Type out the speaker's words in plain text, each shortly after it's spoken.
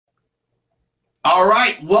All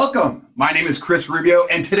right, welcome. My name is Chris Rubio,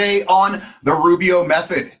 and today on The Rubio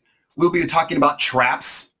Method, we'll be talking about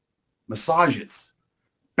traps, massages,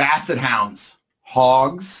 basset hounds,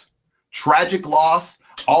 hogs, tragic loss,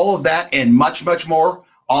 all of that and much, much more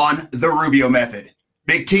on The Rubio Method.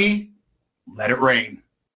 Big T, let it rain.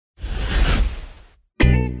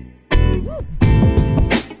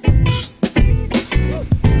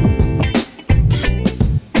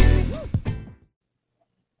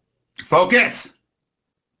 Focus.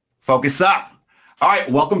 Focus up. All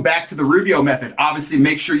right, welcome back to The Rubio Method. Obviously,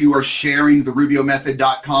 make sure you are sharing the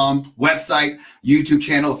RubioMethod.com website, YouTube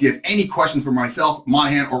channel. If you have any questions for myself,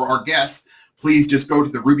 Monahan, or our guests, please just go to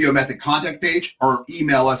the Rubio Method contact page or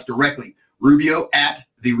email us directly,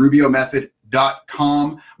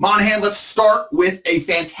 rubio@therubiomethod.com. Monahan, let's start with a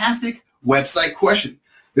fantastic website question.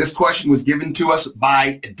 This question was given to us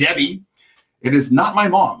by Debbie. It is not my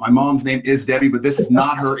mom. My mom's name is Debbie, but this is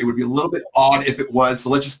not her. It would be a little bit odd if it was,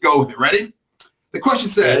 so let's just go with it. Ready? The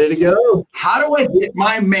question says, ready to go. How do I get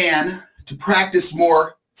my man to practice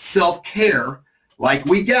more self-care like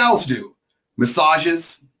we gals do?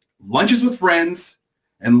 Massages, lunches with friends,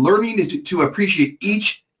 and learning to appreciate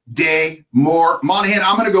each day more. Monahan,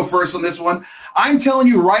 I'm going to go first on this one. I'm telling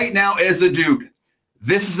you right now as a dude,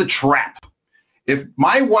 this is a trap. If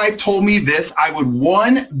my wife told me this, I would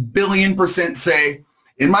 1,000,000,000% say,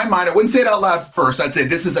 in my mind, I wouldn't say it out loud first. I'd say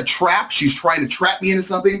this is a trap. She's trying to trap me into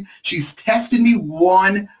something. She's tested me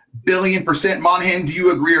 1,000,000,000%. Monahan, do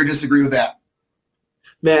you agree or disagree with that?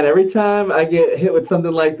 Man, every time I get hit with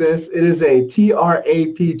something like this, it is a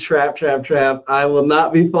TRAP, trap. I will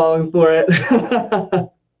not be falling for it.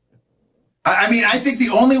 I mean, I think the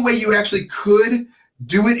only way you actually could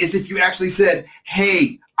do it is if you actually said,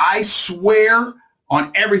 hey, I swear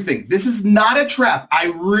on everything, this is not a trap.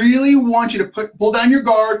 I really want you to pull down your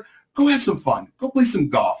guard. Go have some fun. Go play some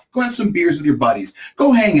golf. Go have some beers with your buddies.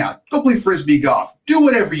 Go hang out. Go play Frisbee golf. Do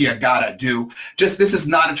whatever you gotta do. Just this is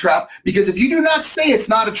not a trap. Because if you do not say it's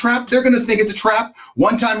not a trap, they're going to think it's a trap.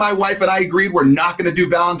 One time my wife and I agreed we're not going to do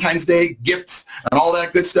Valentine's Day gifts and all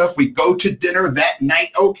that good stuff. We go to dinner that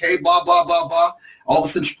night. Okay, blah, blah, blah, blah. All of a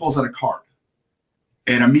sudden she pulls out a card.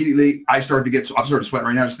 And immediately I'm starting to sweat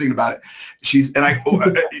right now just thinking about it.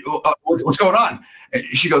 What's going on? And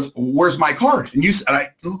she goes, where's my card? And I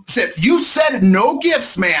said, you said no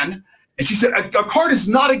gifts, man. And she said, a card is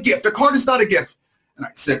not a gift. A card is not a gift. And I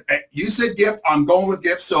said, hey, you said gift. I'm going with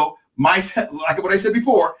gift. So like what I said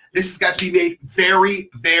before, this has got to be made very,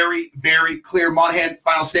 very, very clear. Monahan,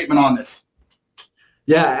 final statement on this.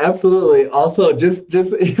 Yeah, absolutely. Also, just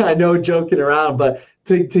I know joking around, but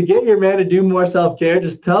to get your man to do more self-care,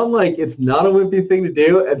 just tell him like it's not a wimpy thing to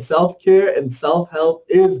do, and self-care and self-help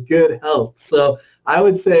is good health. So I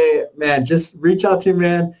would say, man, just reach out to your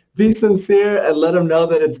man, be sincere, and let him know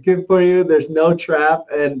that it's good for you. There's no trap,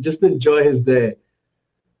 and just enjoy his day.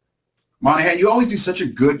 Monahan, you always do such a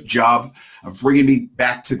good job of bringing me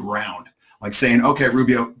back to ground, like saying, okay,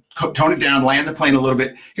 Rubio, tone it down, land the plane a little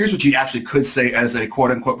bit. Here's what you actually could say as a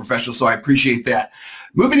quote-unquote professional, so I appreciate that.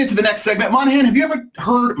 Moving into the next segment, Monahan, have you ever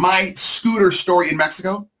heard my scooter story in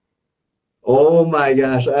Mexico? Oh, my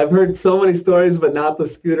gosh. I've heard so many stories, but not the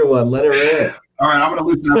scooter one. Let it rip. All right, I'm going to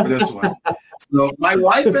loosen up for this one. So my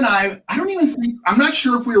wife and I'm not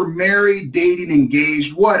sure if we were married, dating,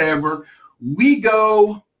 engaged, whatever. We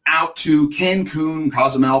go out to Cancun,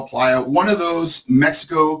 Cozumel, Playa, one of those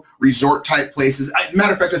Mexico resort type places.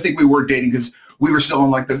 Matter of fact, I think we were dating because we were still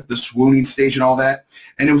in like the swooning stage and all that.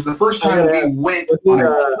 And it was the first time we went on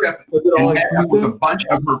a trip and met up with a bunch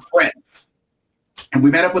of her friends. And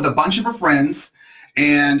we met up with a bunch of her friends,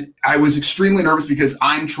 and I was extremely nervous because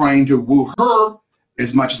I'm trying to woo her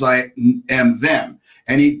as much as I am them.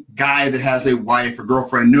 Any guy that has a wife or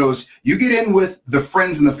girlfriend knows you get in with the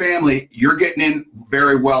friends and the family, you're getting in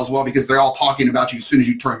very well as well because they're all talking about you as soon as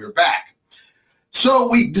you turn your back. So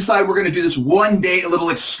we decided we're going to do this one day, a little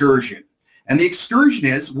excursion. And the excursion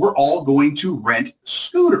is we're all going to rent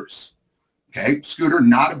scooters. Okay, scooter,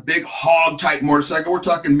 not a big hog type motorcycle. We're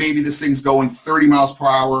talking maybe this thing's going 30 miles per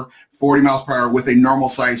hour, 40 miles per hour with a normal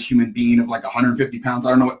sized human being of like 150 pounds. I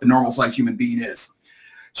don't know what the normal sized human being is.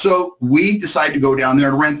 So we decided to go down there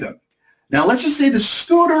and rent them. Now, let's just say the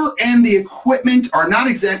scooter and the equipment are not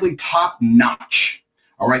exactly top notch.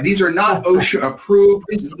 All right, these are not OSHA approved.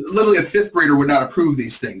 Literally a fifth grader would not approve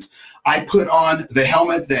these things. I put on the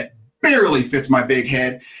helmet that barely fits my big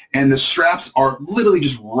head, and the straps are literally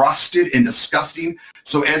just rusted and disgusting.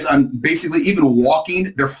 So as I'm basically even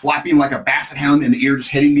walking, they're flapping like a basset hound in the ear, just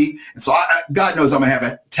hitting me. And so God knows I'm going to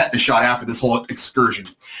have a tetanus shot after this whole excursion.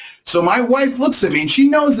 So my wife looks at me, and she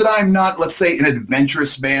knows that I'm not, let's say, an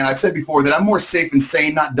adventurous man. I've said before that I'm more safe and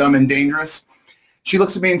sane, not dumb and dangerous. She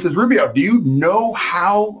looks at me and says, Rubio, do you know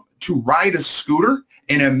how to ride a scooter?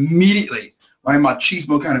 And immediately my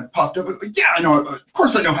machismo kind of puffed up. Yeah, I know. Of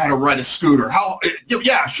course I know how to ride a scooter.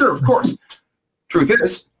 Yeah, sure, of course. Truth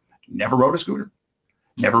is, never rode a scooter.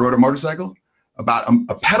 Never rode a motorcycle. About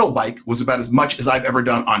a pedal bike was about as much as I've ever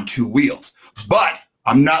done on 2 wheels. But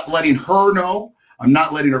I'm not letting her know. I'm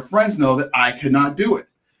not letting her friends know that I could not do it.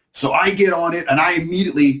 So I get on it, and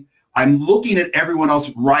I'm looking at everyone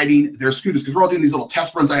else riding their scooters because we're all doing these little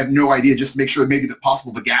test runs. I have no idea, just to make sure maybe that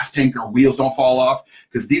possible the gas tank or wheels don't fall off,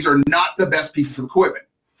 because these are not the best pieces of equipment.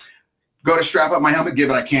 Go to strap up my helmet, give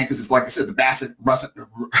it. I can't, because it's like I said, the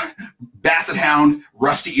Basset Hound,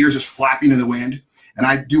 rusty ears just flapping in the wind. And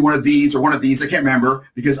I do one of these, I can't remember,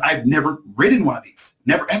 because I've never ridden one of these.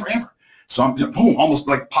 Never, ever, ever. So I'm almost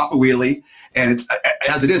like pop a wheelie. And it's,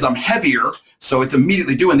 as it is, I'm heavier. So it's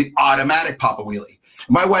immediately doing the automatic pop a wheelie.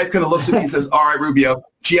 My wife kind of looks at me and says, all right, Rubio.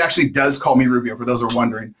 She actually does call me Rubio, for those who are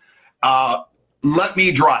wondering. Let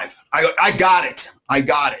me drive. I got it.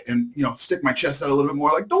 And, stick my chest out a little bit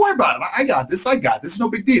more, like, don't worry about it. I got this. It's no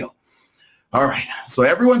big deal. All right. So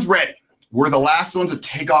everyone's ready. We're the last ones to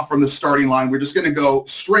take off from the starting line. We're just going to go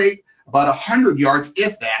straight about 100 yards,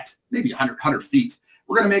 if that, maybe 100 feet.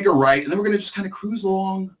 We're going to make a right, and then we're going to just kind of cruise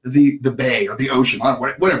along the bay or the ocean,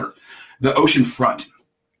 whatever, the ocean front.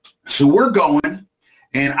 So we're going,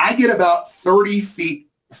 and I get about 30 feet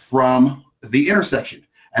from the intersection.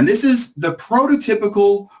 And this is the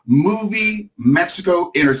prototypical movie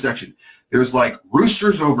Mexico intersection. There's like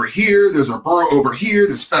roosters over here. There's a burro over here.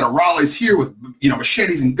 There's federales here with,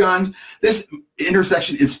 machetes and guns. This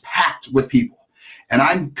intersection is packed with people. And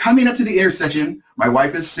I'm coming up to the intersection. My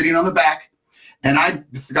wife is sitting on the back, and I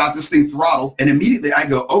got this thing throttled. And immediately I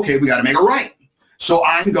go, okay, we got to make a right. So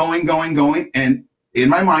I'm going. And in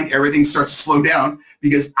my mind, everything starts to slow down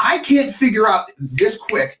because I can't figure out this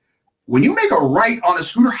quick. When you make a right on a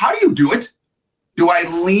scooter, how do you do it? Do I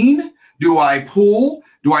lean? Do I pull?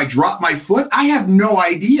 Do I drop my foot? I have no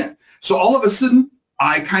idea. So all of a sudden,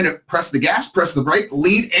 I kind of press the gas, press the brake,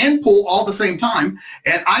 lean, and pull all at the same time.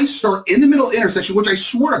 And I start in the middle intersection, which I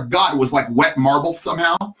swear to God was like wet marble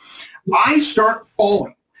somehow. I start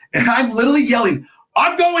falling. And I'm literally yelling,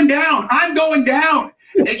 I'm going down.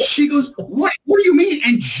 And she goes, what do you mean?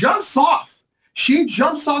 And jumps off. She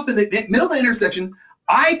jumps off in the middle of the intersection.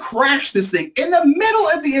 I crash this thing in the middle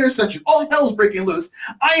of the intersection. All hell's breaking loose.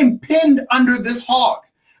 I am pinned under this hog.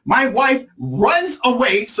 My wife runs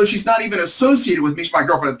away, so she's not even associated with me. She's my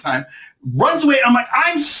girlfriend at the time. Runs away. I'm like,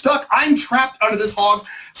 I'm stuck. I'm trapped under this hog.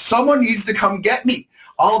 Someone needs to come get me.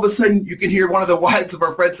 All of a sudden, you can hear one of the wives of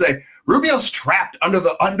our friends say, Rubio's trapped under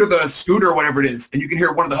the scooter or whatever it is. And you can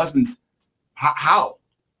hear one of the husbands, how?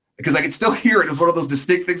 Because I could still hear it. It was one of those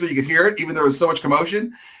distinct things where you could hear it, even though there was so much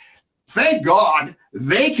commotion. Thank God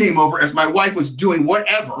they came over as my wife was doing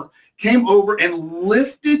whatever, came over and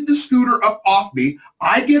lifted the scooter up off me.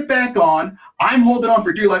 I get back on. I'm holding on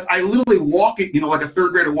for dear life. I literally walk it, like a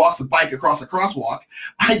third grader walks a bike across a crosswalk.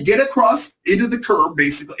 I get across into the curb,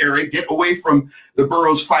 basically, area, get away from the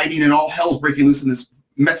burros fighting and all hell's breaking loose in this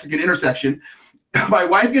Mexican intersection. My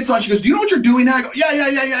wife gets on. She goes, do you know what you're doing now? I go,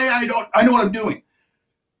 yeah. I know what I'm doing.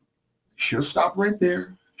 Should have stopped right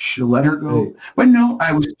there. Should have let her go. Hey. But no,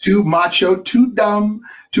 I was too macho, too dumb,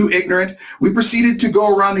 too ignorant. We proceeded to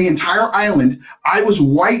go around the entire island. I was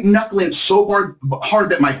white knuckling so hard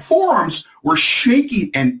that my forearms were shaking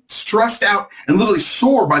and stressed out and literally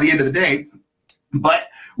sore by the end of the day. But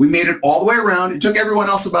we made it all the way around. It took everyone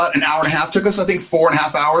else about an hour and a half. It took us, I think,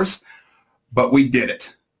 4.5 hours. But we did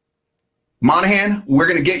it. Monahan, we're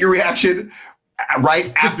going to get your reaction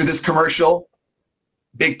right after this commercial.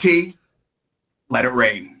 Big T, let it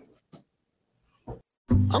rain.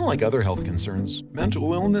 Unlike other health concerns,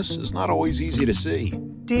 mental illness is not always easy to see.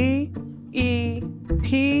 DEPR.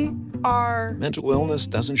 Mental illness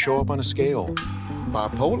doesn't show up on a scale.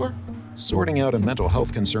 Bipolar? Sorting out a mental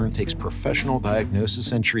health concern takes professional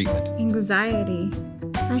diagnosis and treatment. Anxiety.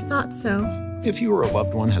 I thought so. If you or a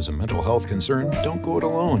loved one has a mental health concern, don't go it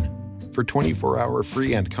alone. For 24-hour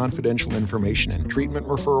free and confidential information and treatment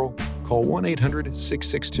referral, call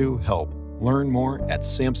 1-800-662-HELP. Learn more at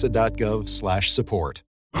samhsa.gov/support.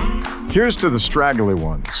 Here's to the straggly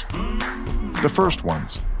ones. The first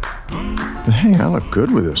ones. But hey, I look good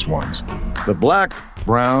with this ones. The black,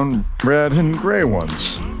 brown, red, and gray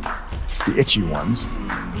ones. The itchy ones.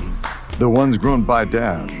 The ones grown by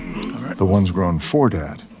Dad. The ones grown for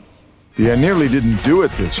Dad. The I nearly didn't do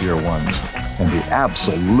it this year ones. And the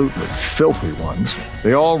absolutely filthy ones.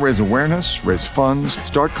 They all raise awareness, raise funds,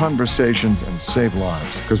 start conversations, and save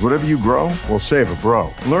lives. Because whatever you grow will save a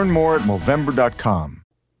bro. Learn more at Movember.com.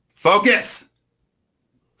 Focus.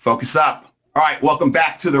 Focus up. All right, welcome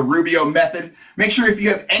back to the Rubio Method. Make sure if you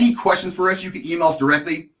have any questions for us, you can email us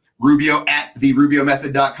directly,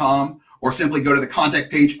 rubio@therubiomethod.com, or simply go to the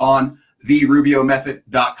contact page on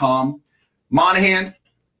therubiomethod.com. Monahan,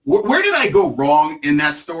 where did I go wrong in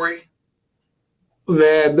that story?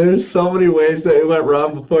 Man, there's so many ways that it went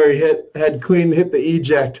wrong before he had Queen hit the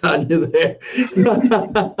eject on you there.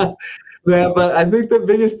 Man, but I think the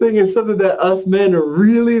biggest thing is something that us men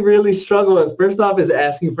really, really struggle with. First off is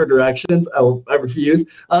asking for directions. I refuse.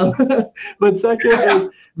 But second is,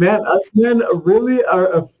 man, us men really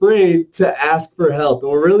are afraid to ask for help.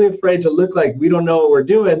 And we're really afraid to look like we don't know what we're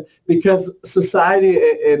doing because society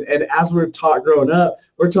and as we're taught growing up,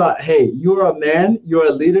 we're taught, hey, you're a man, you're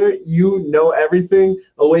a leader, you know everything,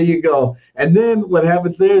 away you go. And then what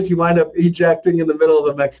happens there is you wind up ejecting in the middle of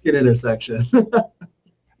a Mexican intersection.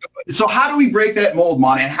 So how do we break that mold,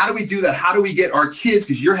 Monahan? How do we do that? How do we get our kids,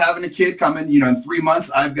 because you're having a kid coming, in 3 months,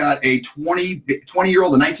 I've got a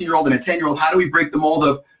 20-year-old, a 19-year-old, and a 10-year-old. How do we break the mold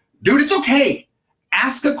of, dude, it's okay.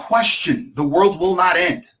 Ask a question. The world will not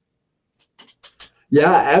end.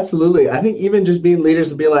 Yeah, absolutely. I think even just being leaders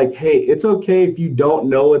and be like, hey, it's okay if you don't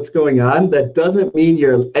know what's going on. That doesn't mean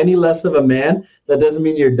you're any less of a man. That doesn't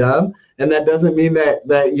mean you're dumb. And that doesn't mean that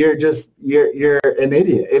you're an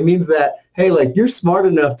idiot. It means that, hey, like you're smart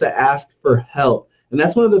enough to ask for help. And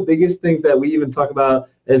that's one of the biggest things that we even talk about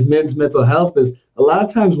as men's mental health is a lot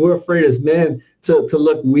of times we're afraid as men to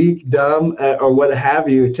look weak, dumb, or what have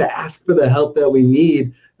you, to ask for the help that we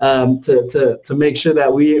need to make sure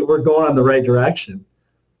that we're going on the right direction.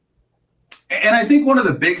 And I think one of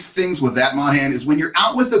the big things with that, Monahan, is when you're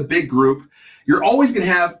out with a big group, you're always going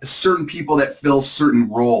to have certain people that fill certain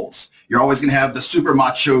roles. You're always going to have the super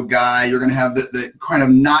macho guy. You're going to have the kind of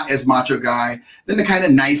not as macho guy, then the kind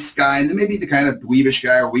of nice guy, and then maybe the kind of dweebish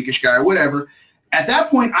guy or weakish guy or whatever. At that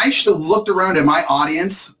point, I should have looked around at my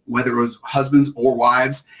audience, whether it was husbands or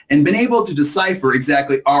wives, and been able to decipher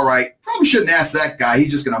exactly, all right, probably shouldn't ask that guy.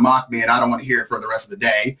 He's just going to mock me, and I don't want to hear it for the rest of the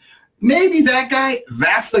day. Maybe that guy,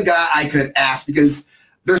 that's the guy I could ask, because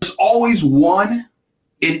there's always one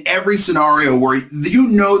in every scenario where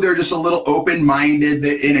they're just a little open-minded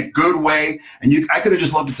in a good way. And I could have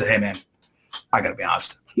just loved to say, hey, man, I got to be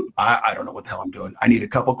honest. I don't know what the hell I'm doing. I need a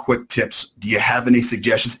couple quick tips. Do you have any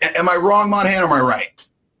suggestions? Am I wrong, Monahan, or am I right?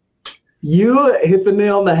 You hit the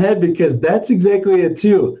nail on the head because that's exactly it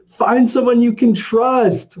too. Find someone you can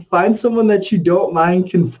trust. Find someone that you don't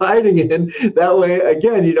mind confiding in. That way,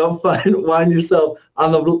 again, you don't find yourself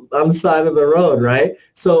on the side of the road, right?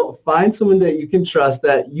 So find someone that you can trust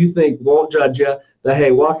that you think won't judge you. That,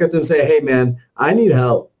 hey, walk up to them and say, hey, man, I need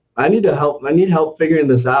help. I need help figuring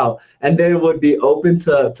this out. And they would be open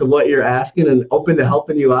to what you're asking and open to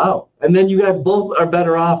helping you out. And then you guys both are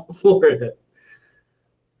better off for it.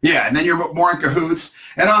 Yeah, and then you're more in cahoots.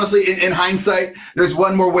 And honestly, in hindsight, there's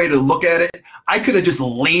one more way to look at it. I could have just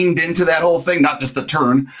leaned into that whole thing, not just the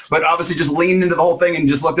turn, but obviously just leaned into the whole thing and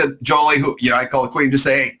just looked at Jolie, who, I call it Queen, to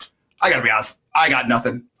say, hey, I got to be honest, I got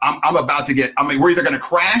nothing. I'm about to we're either going to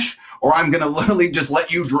crash or I'm going to literally just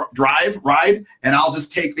let you ride, and I'll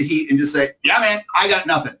just take the heat and just say, yeah, man, I got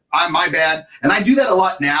nothing. I'm my bad. And I do that a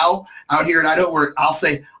lot now out here in Idaho where I'll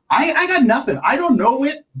say, I got nothing. I don't know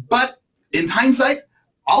it, but in hindsight,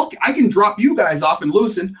 I can drop you guys off in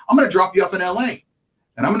Lewiston. I'm going to drop you off in LA,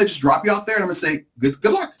 and I'm going to just drop you off there, and I'm going to say, good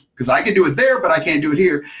luck, because I can do it there, but I can't do it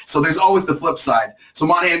here. So there's always the flip side. So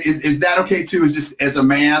Monahan, is that okay too? Is just as a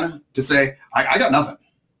man to say, I got nothing?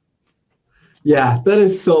 Yeah, that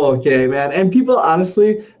is so okay, man. And people,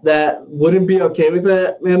 honestly, that wouldn't be okay with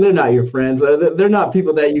that, man, they're not your friends. They're not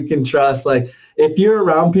people that you can trust. Like, if you're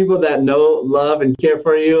around people that know, love, and care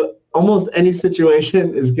for you, almost any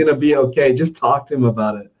situation is going to be okay. Just talk to him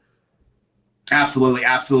about it. Absolutely,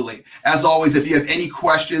 absolutely. As always, if you have any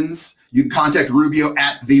questions, you can contact Rubio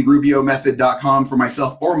at therubiomethod.com for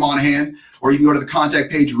myself or Monahan, or you can go to the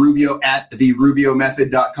contact page, Rubio at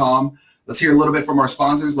therubiomethod.com. Let's hear a little bit from our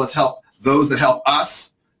sponsors. Let's help those that help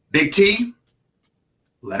us. Big T,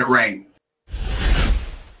 let it rain.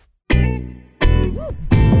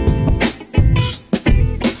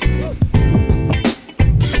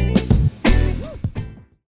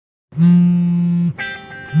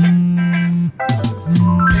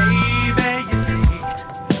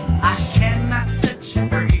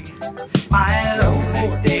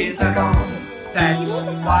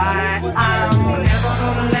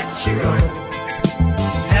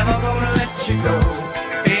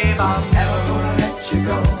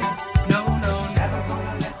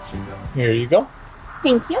 Here you go.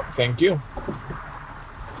 Thank you. Thank you.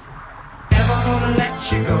 Never gonna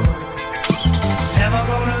let you go. Never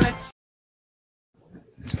gonna let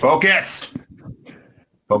you. Focus.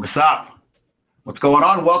 Focus up. What's going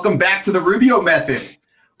on? Welcome back to the Rubio Method.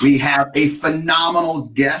 We have a phenomenal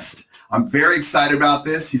guest. I'm very excited about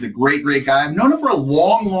this. He's a great, great guy. I've known him for a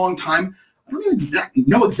long, long time. I don't even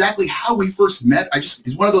know exactly how we first met.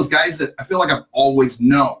 He's one of those guys that I feel like I've always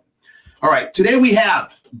known. All right, today we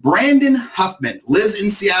have Brandon Huffman, lives in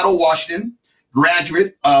Seattle, Washington,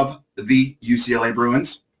 graduate of the UCLA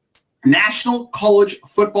Bruins, national college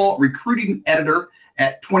football recruiting editor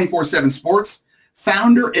at 24/7 Sports,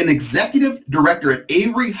 founder and executive director at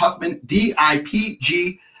Avery Huffman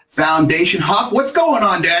DIPG Foundation. Huff, what's going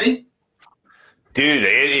on, Daddy? Dude,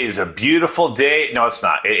 it is a beautiful day. No, it's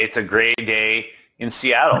not. It's a gray day in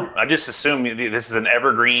Seattle. I just assume this is an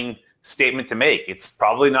evergreen statement to make. It's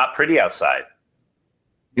probably not pretty outside.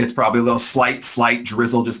 It's probably a little slight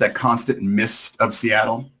drizzle, just that constant mist of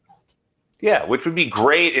Seattle. Yeah, which would be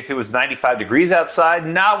great if it was 95 degrees outside,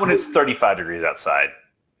 not when it's 35 degrees outside.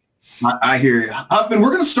 I hear you. Huffman,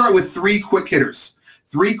 we're going to start with 3 quick hitters.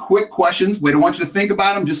 3 quick questions. We don't want you to think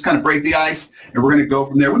about them. Just kind of break the ice, and we're going to go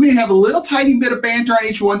from there. We may have a little tiny bit of banter on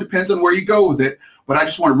each one. Depends on where you go with it. But I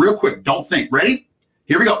just want to real quick. Don't think. Ready?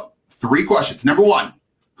 Here we go. 3 questions. Number 1,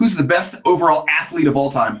 who's the best overall athlete of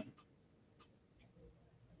all time?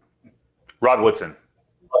 Rod Woodson.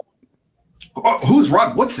 Oh, who's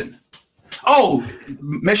Rod Woodson? Oh,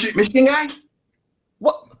 Michigan guy?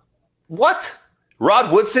 What?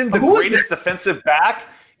 Rod Woodson, the Who is greatest defensive back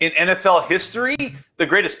in NFL history, the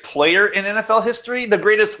greatest player in NFL history, the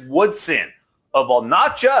greatest Woodson of all,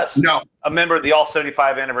 not just a member of the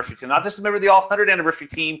All-75 anniversary team, not just a member of the All-100 anniversary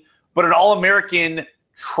team, but an All-American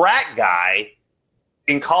track guy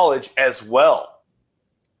in college as well.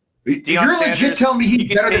 You're legit telling me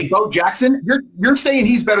he's better than Bo Jackson? You're saying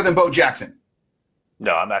he's better than Bo Jackson?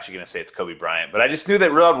 No, I'm actually going to say it's Kobe Bryant, but I just knew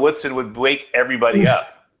that Rod Woodson would wake everybody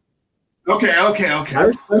up. Okay. I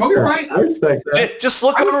respect that. Just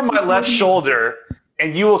look over my left shoulder,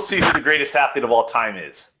 and you will see who the greatest athlete of all time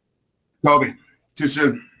is. Kobe. Too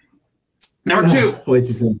soon. Number 2. Way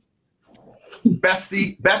too soon. Best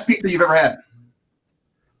pizza you've ever had?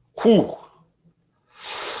 Whew.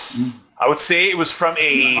 I would say it was from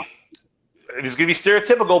it is going to be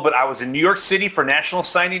stereotypical, but I was in New York City for National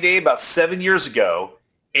Signing Day about 7 years ago,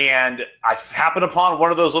 and I happened upon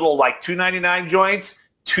one of those little like $2.99 joints.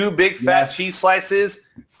 2 big fat cheese slices,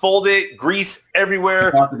 fold it, grease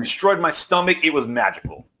everywhere, destroyed my stomach. It was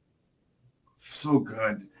magical. So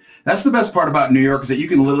good. That's the best part about New York is that you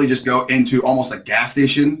can literally just go into almost a gas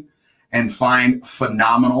station and find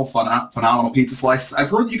phenomenal pizza slices.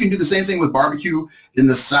 I've heard you can do the same thing with barbecue in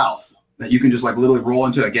the South, that you can just like literally roll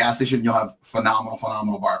into a gas station and you'll have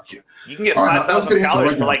phenomenal barbecue. You can get 5,000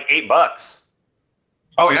 calories for like $8.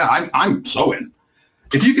 Oh yeah, I'm so in.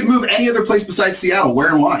 If you could move any other place besides Seattle, where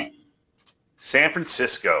and why? San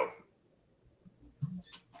Francisco.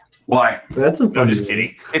 Why? That's a No, just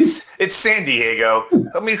kidding. It's San Diego.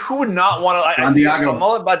 I mean, who would not want to? San Diego. I'm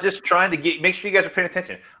all about just trying to make sure you guys are paying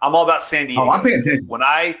attention. I'm all about San Diego. Oh, I'm paying attention.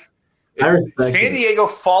 San Diego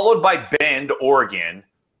followed by Bend, Oregon.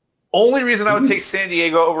 Only reason I would take San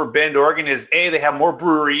Diego over Bend, Oregon is A, they have more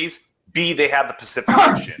breweries. B, they have the Pacific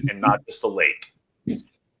Ocean and not just a lake.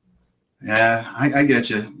 Yeah, I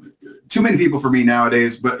get you. Too many people for me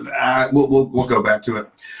nowadays, but we'll go back to it.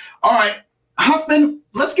 All right, Huffman,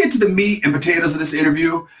 let's get to the meat and potatoes of this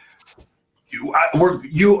interview.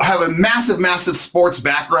 You have a massive sports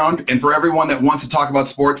background, and for everyone that wants to talk about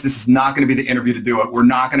sports, this is not going to be the interview to do it. We're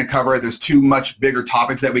not going to cover it. There's too much bigger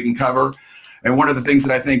topics that we can cover. And one of the things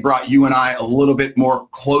that I think brought you and I a little bit more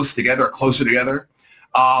closer together.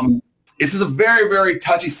 This is a very, very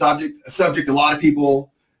touchy subject. A lot of people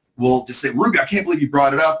will just say, Ruby, I can't believe you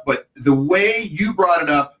brought it up. But the way you brought it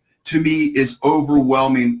up to me is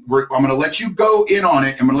overwhelming. I'm going to let you go in on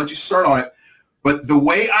it. I'm going to let you start on it. But the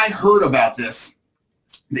way I heard about this,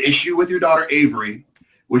 the issue with your daughter Avery,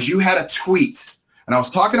 was you had a tweet. And I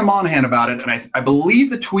was talking to Monahan about it. And I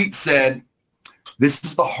believe the tweet said, this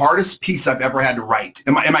is the hardest piece I've ever had to write.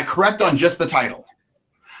 Am I correct on just the title?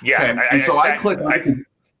 Yeah. Okay. I clicked.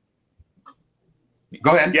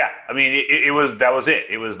 Go ahead. Yeah, I mean, that was it.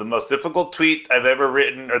 It was the most difficult tweet I've ever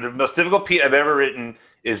written, or the most difficult tweet I've ever written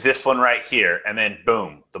is this one right here. And then,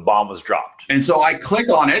 boom, the bomb was dropped. And so I click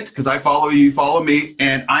on it because I follow you, you follow me,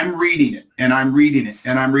 and I'm reading it, and I'm reading it,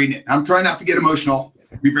 and I'm reading it. I'm trying not to get emotional.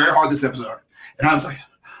 It'll be very hard this episode. And I was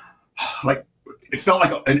like, it felt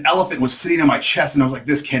like an elephant was sitting in my chest, and I was like,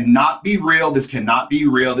 this cannot be real. This cannot be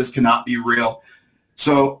real. This cannot be real.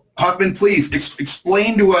 So, Huffman, please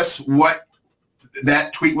explain to us what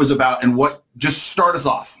that tweet was about and just start us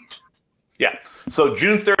off. Yeah. So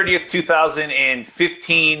June 30th,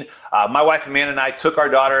 2015, my wife Amanda and I took our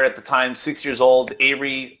daughter at the time, 6 years old,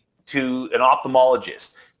 Avery, to an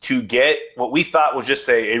ophthalmologist to get what we thought was just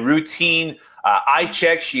a routine eye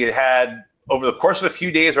check. She had over the course of a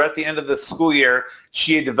few days, right at the end of the school year,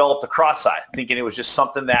 she had developed a cross eye, thinking it was just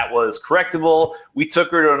something that was correctable. We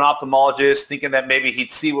took her to an ophthalmologist thinking that maybe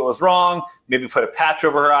he'd see what was wrong, maybe put a patch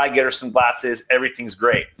over her eye, get her some glasses. Everything's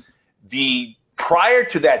great. Prior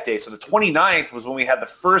to that day, so the 29th was when we had the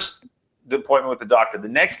first appointment with the doctor. The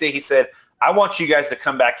next day he said, I want you guys to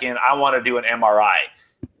come back in. I want to do an MRI.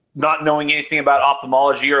 Not knowing anything about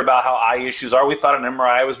ophthalmology or about how eye issues are, we thought an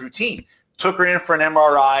MRI was routine. Took her in for an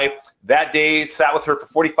MRI. That day, sat with her for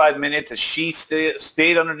 45 minutes as she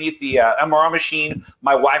stayed underneath the MRI machine.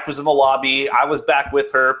 My wife was in the lobby. I was back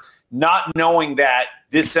with her, not knowing that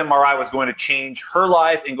this MRI was going to change her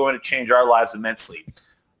life and going to change our lives immensely.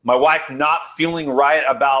 My wife not feeling right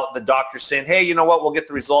about the doctor saying, hey, you know what, we'll get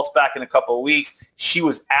the results back in a couple of weeks. She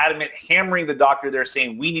was adamant, hammering the doctor there,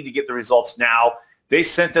 saying we need to get the results now. They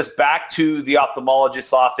sent us back to the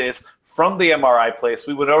ophthalmologist's office from the MRI place.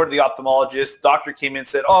 We went over to the ophthalmologist. Doctor came in and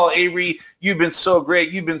said, oh, Avery, you've been so great.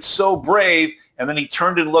 You've been so brave. And then he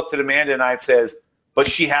turned and looked at Amanda and I and says, but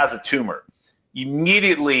she has a tumor.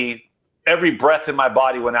 Immediately, every breath in my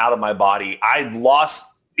body went out of my body. I lost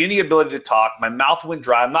any ability to talk. My mouth went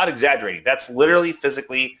dry. I'm not exaggerating. That's literally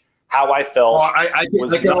physically how I felt. Well, I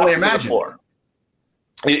can only imagine.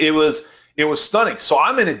 It was stunning. So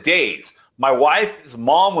I'm in a daze. My wife's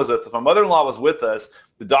mom was with us. My mother-in-law was with us.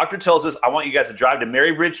 The doctor tells us, I want you guys to drive to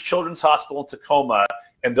Mary Ridge Children's Hospital in Tacoma,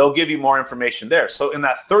 and they'll give you more information there. So in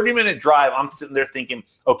that 30-minute drive, I'm sitting there thinking,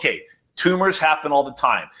 okay, tumors happen all the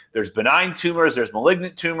time. There's benign tumors. There's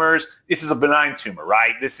malignant tumors. This is a benign tumor,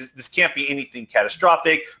 right? This can't be anything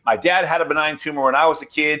catastrophic. My dad had a benign tumor when I was a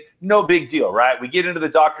kid. No big deal, right? We get into the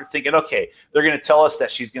doctor thinking, okay, they're going to tell us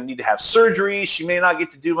that she's going to need to have surgery. She may not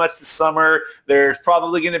get to do much this summer. There's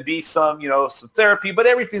probably going to be some therapy, but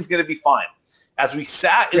everything's going to be fine. As we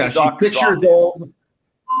sat in the doctor's office,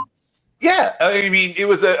 yeah, I mean, it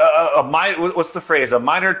was a minor, what's the phrase? A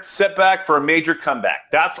minor setback for a major comeback.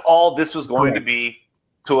 That's all this was going to be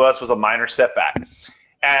to us, was a minor setback.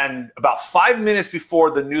 And about 5 minutes before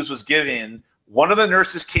the news was given, one of the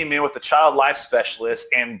nurses came in with a child life specialist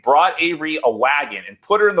and brought Avery a wagon and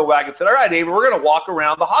put her in the wagon and said, all right, Avery, we're going to walk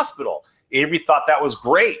around the hospital. Avery thought that was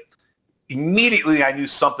great. Immediately, I knew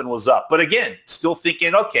something was up. But again, still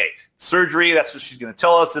thinking, okay, surgery, that's what she's going to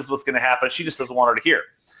tell us. This is what's going to happen. She just doesn't want her to hear.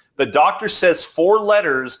 The doctor says 4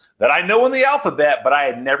 letters that I know in the alphabet, but I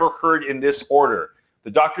had never heard in this order.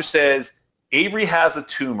 The doctor says, Avery has a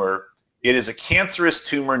tumor. It is a cancerous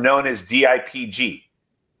tumor known as DIPG.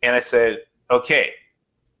 And I said, okay,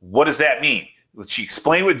 what does that mean? She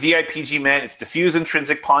explained what DIPG meant. It's diffuse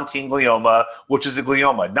intrinsic pontine glioma, which is a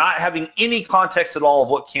glioma. Not having any context at all of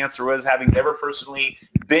what cancer was, having never personally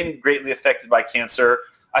been greatly affected by cancer.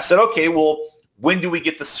 I said, okay, well, when do we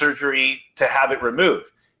get the surgery to have it removed?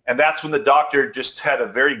 And that's when the doctor just had a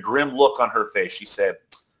very grim look on her face. She said,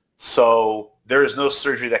 so there is no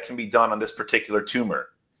surgery that can be done on this particular tumor.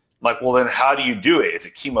 I'm like, well, then how do you do it? Is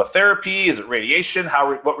it chemotherapy? Is it radiation?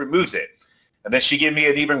 What removes it? And then she gave me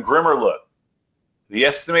an even grimmer look. The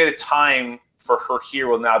estimated time for her here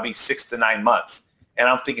will now be 6 to 9 months. And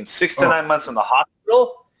I'm thinking 6 to 9 months in the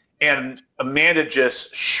hospital? And Amanda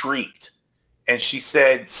just shrieked. And she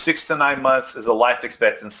said 6 to 9 months is a life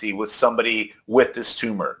expectancy with somebody with this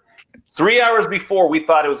tumor. 3 hours before, we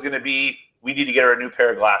thought it was going to be, we need to get her a new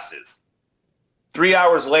pair of glasses. 3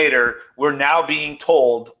 hours later, we're now being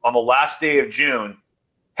told on the last day of June,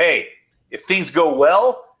 hey, if things go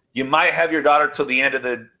well, you might have your daughter till the end of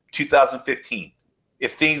the 2015.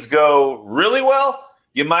 If things go really well,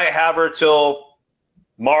 you might have her till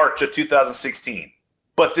March of 2016.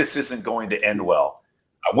 But this isn't going to end well.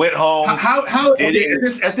 I went home.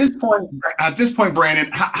 At this point, Brandon,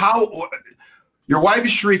 how your wife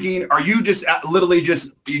is shrieking? Are you just literally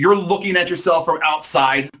you're looking at yourself from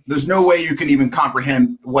outside? There's no way you can even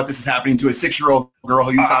comprehend what this is happening to a 6-year-old girl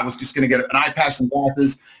who you thought was just going to get an eye patch, some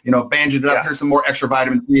glasses, bandage it up. Here's some more extra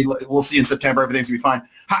vitamin C. We'll see in September. Everything's gonna be fine.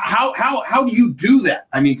 How do you do that?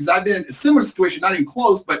 I mean, because I've been in a similar situation, not even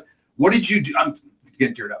close, but what did you do? I'm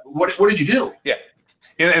getting teared up. What did you do? Yeah.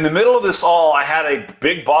 In the middle of this all, I had a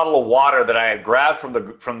big bottle of water that I had grabbed from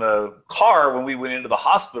the car when we went into the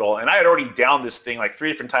hospital, and I had already downed this thing like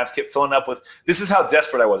 3 different times, kept filling up with, this is how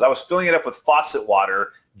desperate I was. I was filling it up with faucet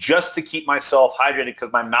water just to keep myself hydrated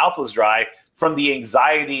because my mouth was dry from the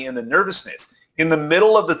anxiety and the nervousness. In the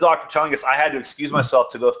middle of the doctor telling us I had to excuse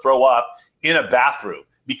myself to go throw up in a bathroom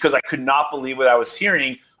because I could not believe what I was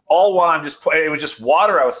hearing, all while it was just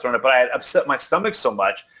water I was throwing up, but I had upset my stomach so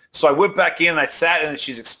much. So I went back in and I sat in and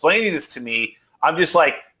she's explaining this to me. I'm just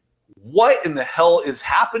like, what in the hell is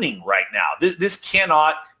happening right now? This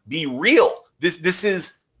cannot be real. This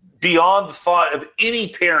is beyond the thought of any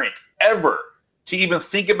parent ever to even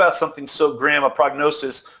think about something so grim, a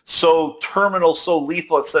prognosis so terminal, so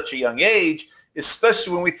lethal at such a young age,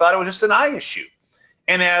 especially when we thought it was just an eye issue.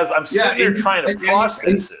 And as I'm sitting there trying to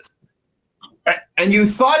process this. And you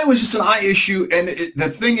thought it was just an eye issue. And the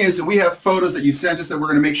thing is that we have photos that you sent us that we're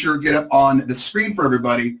going to make sure get up on the screen for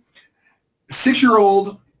everybody.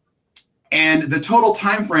 6-year-old and the total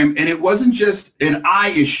time frame. And it wasn't just an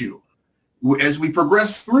eye issue. As we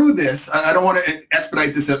progress through this, I don't want to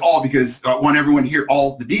expedite this at all because I want everyone to hear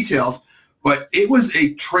all the details, but it was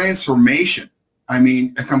a transformation. I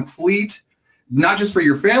mean, a complete, not just for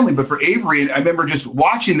your family, but for Avery. And I remember just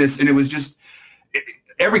watching this, and it was just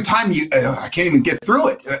every time I can't even get through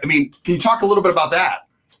it. I mean, can you talk a little bit about that?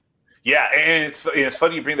 Yeah, and it's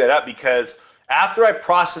funny you bring that up because after I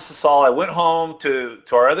processed this all, I went home to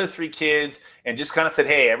our other 3 kids and just kind of said,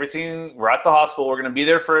 hey, everything, we're at the hospital. We're going to be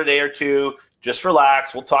there for a day or 2. Just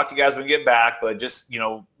relax. We'll talk to you guys when we get back, but just,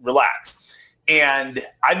 relax. And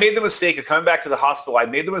I made the mistake of coming back to the hospital. I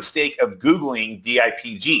made the mistake of Googling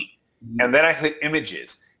DIPG. And then I hit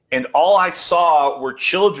images. And all I saw were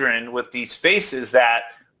children with these faces that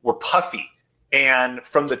were puffy. And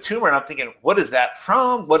from the tumor, and I'm thinking, what is that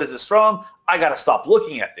from? What is this from? I got to stop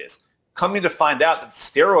looking at this. Coming to find out that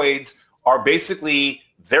steroids are basically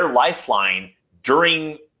their lifeline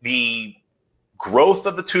during the growth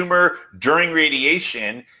of the tumor, during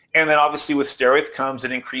radiation, and then obviously with steroids comes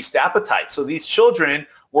an increased appetite. So these children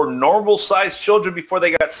were normal-sized children before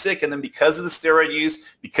they got sick, and then because of the steroid use,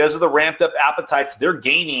 because of the ramped-up appetites, they're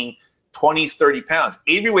gaining 20, 30 pounds.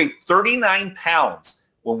 Avery weighed 39 pounds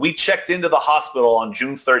when we checked into the hospital on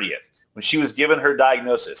June 30th, when she was given her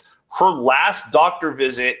diagnosis. Her last doctor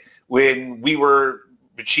visit when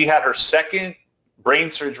she had her second brain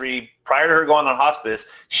surgery prior to her going on hospice,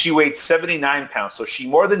 she weighed 79 pounds. So she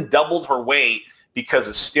more than doubled her weight because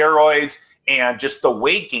of steroids and just the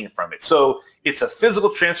weight gain from it. So it's a physical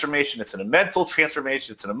transformation. It's a mental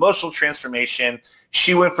transformation. It's an emotional transformation.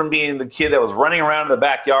 She went from being the kid that was running around in the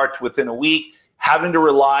backyard to within a week having to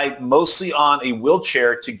rely mostly on a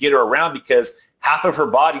wheelchair to get her around because half of her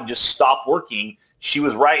body just stopped working. She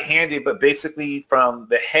was right-handed, but basically from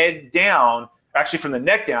the head down, actually from the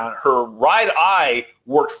neck down, her right eye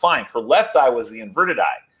worked fine. Her left eye was the inverted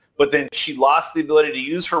eye. But then she lost the ability to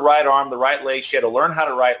use her right arm, the right leg. She had to learn how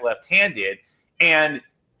to write left-handed. And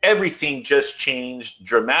everything just changed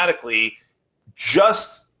dramatically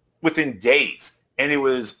just within days. And it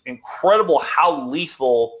was incredible how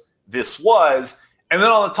lethal this was. And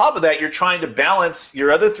then on the top of that, you're trying to balance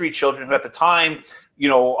your other 3 children who at the time,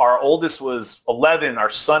 our oldest was 11, our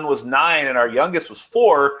son was 9, and our youngest was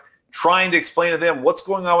 4, trying to explain to them what's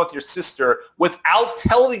going on with your sister without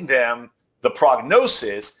telling them the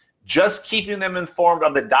prognosis, just keeping them informed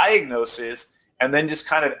on the diagnosis, and then just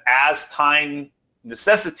kind of as time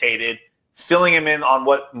necessitated, filling them in on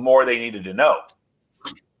what more they needed to know.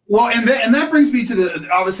 Well, and that brings me to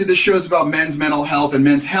obviously this show is about men's mental health and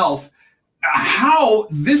men's health. How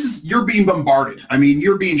you're being bombarded. I mean,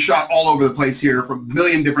 you're being shot all over the place here from a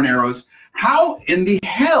million different arrows. How in the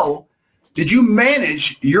hell did you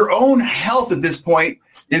manage your own health at this point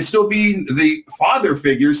and still being the father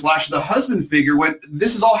figure / the husband figure when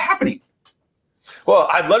this is all happening? Well,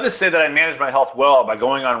 I'd love to say that I managed my health well by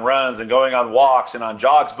going on runs and going on walks and on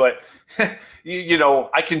jogs, but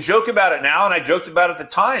I can joke about it now, and I joked about it at the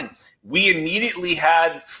time. We immediately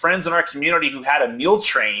had friends in our community who had a meal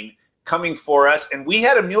train coming for us, and we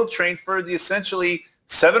had a meal train for the essentially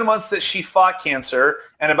 7 months that she fought cancer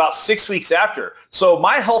and about 6 weeks after. So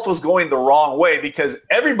my health was going the wrong way because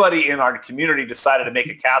everybody in our community decided to make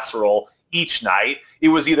a casserole each night. It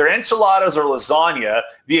was either enchiladas or lasagna.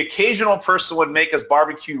 The occasional person would make us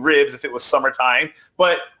barbecue ribs if it was summertime.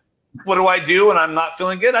 But what do I do when I'm not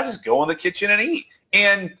feeling good? I just go in the kitchen and eat.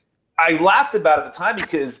 And I laughed about it at the time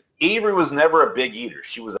because Avery was never a big eater.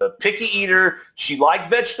 She was a picky eater. She liked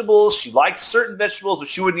vegetables. She liked certain vegetables, but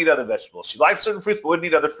she wouldn't eat other vegetables. She liked certain fruits, but wouldn't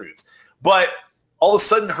eat other fruits. But all of a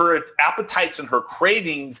sudden, her appetites and her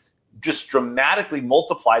cravings just dramatically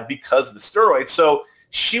multiplied because of the steroids. So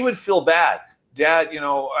she would feel bad. Dad,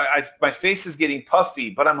 my face is getting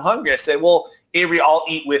puffy, but I'm hungry. I said, well, Avery, I'll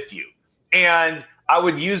eat with you. And I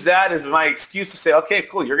would use that as my excuse to say, okay,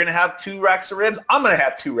 cool, you're going to have 2 racks of ribs. I'm going to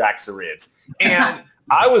have 2 racks of ribs. And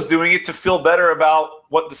I was doing it to feel better about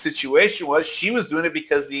what the situation was. She was doing it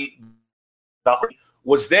because the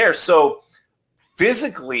was there. So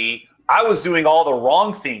physically, I was doing all the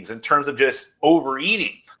wrong things in terms of just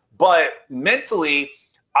overeating. But mentally,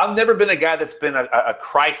 I've never been a guy that's been a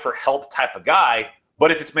cry for help type of guy. But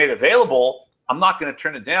if it's made available, I'm not going to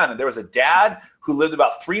turn it down. And there was a dad who lived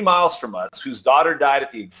about 3 miles from us, whose daughter died at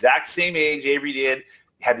the exact same age Avery did,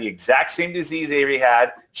 had the exact same disease Avery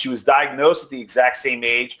had. She was diagnosed at the exact same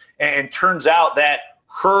age. And turns out that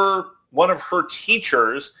one of her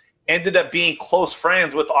teachers ended up being close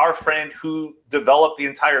friends with our friend who developed the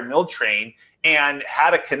entire mill train and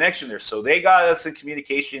had a connection there. So they got us in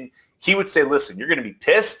communication. He would say, listen, you're going to be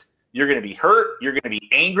pissed, you're going to be hurt, you're going to be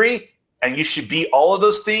angry, and you should be all of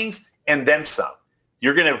those things and then some.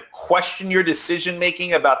 You're going to question your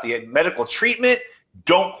decision-making about the medical treatment.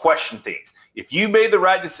 Don't question things. If you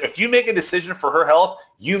make a decision for her health,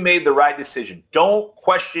 you made the right decision. Don't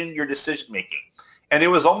question your decision-making. And it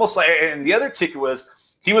was almost like, and the other kicker was,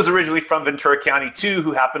 he was originally from Ventura County too,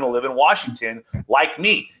 who happened to live in Washington, like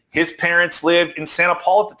me. His parents lived in Santa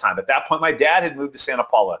Paula at the time. At that point, my dad had moved to Santa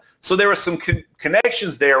Paula. So there were some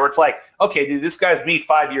connections there where it's like, okay, dude, this guy's me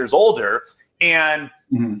 5 years older. And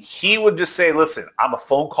he would just say, listen, I'm a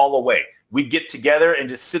phone call away. We'd get together and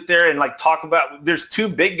just sit there and like talk about, there's two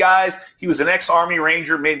big guys. He was an ex-Army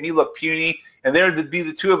Ranger, made me look puny. And there would be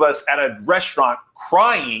the two of us at a restaurant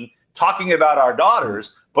crying, talking about our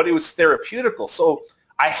daughters, but it was therapeutical. So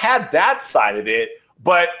I had that side of it,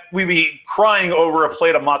 but we'd be crying over a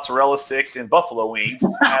plate of mozzarella sticks and buffalo wings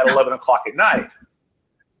at 11 o'clock at night.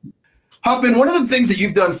 Huffman, one of the things that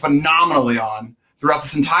you've done phenomenally on throughout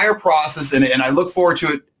this entire process, and I look forward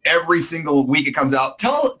to it every single week it comes out,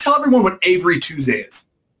 tell everyone what Avery Tuesday is.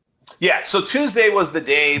 Yeah, so Tuesday was the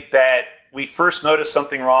day that we first noticed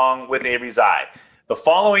something wrong with Avery's eye. The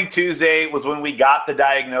following Tuesday was when we got the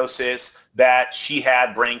diagnosis that she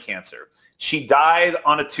had brain cancer. She died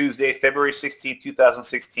on a Tuesday, February 16,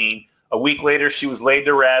 2016. A week later, she was laid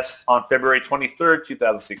to rest on February 23rd,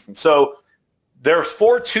 2016. So there's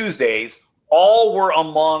 4 Tuesdays. All were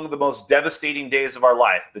among the most devastating days of our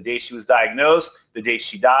life. The day she was diagnosed, the day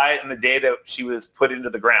she died, and the day that she was put into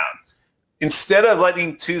the ground. Instead of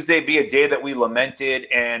letting Tuesday be a day that we lamented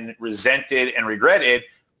and resented and regretted,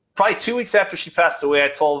 probably 2 weeks after she passed away, I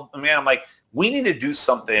told Amanda, I'm like, we need to do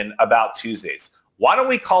something about Tuesdays. Why don't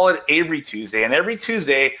we call it Avery Tuesday? And every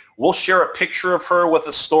Tuesday, we'll share a picture of her with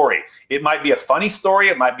a story. It might be a funny story.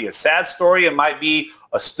 It might be a sad story. It might be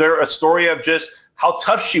a story of just how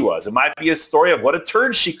tough she was. It might be a story of what a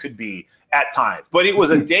turd she could be at times. But it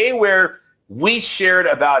was a day where we shared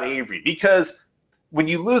about Avery, because when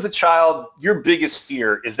you lose a child, your biggest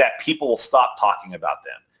fear is that people will stop talking about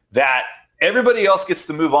them, that everybody else gets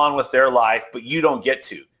to move on with their life, but you don't get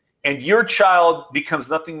to. And your child becomes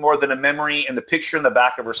nothing more than a memory and the picture in the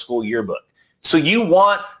back of her school yearbook. So you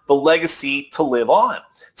want the legacy to live on.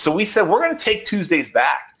 So we said, we're going to take Tuesdays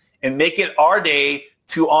back and make it our day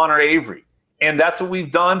to honor Avery. And that's what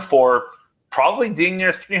we've done for probably dang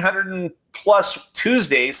near 300 and plus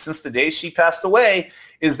Tuesdays since the day she passed away,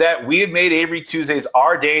 is that we have made Avery Tuesdays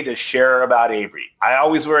our day to share about Avery. I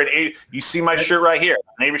always wear you see my shirt right here,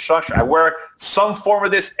 an Avery Strong shirt. I wear some form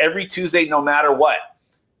of this every Tuesday, no matter what.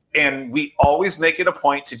 And we always make it a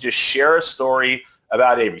point to just share a story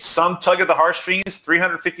about Avery. Some tug at the heartstrings,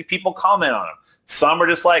 350 people comment on them. Some are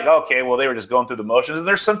just like, okay, well, they were just going through the motions. And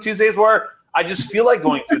there's some Tuesdays where I just feel like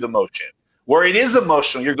going through the motion, where it is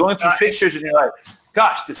emotional. You're going through pictures and you're like,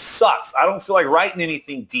 gosh, this sucks. I don't feel like writing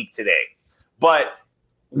anything deep today. But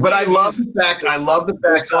I love the fact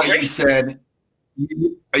that you said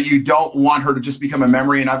you don't want her to just become a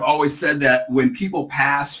memory. And I've always said that when people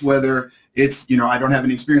pass, whether it's, I don't have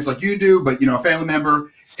any experience like you do, but, a family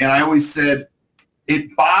member. And I always said,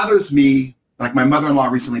 it bothers me, like my mother-in-law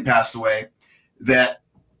recently passed away, that,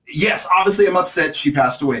 yes, obviously I'm upset she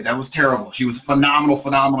passed away. That was terrible. She was a phenomenal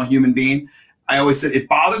human being. I always said, it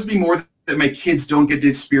bothers me more that my kids don't get to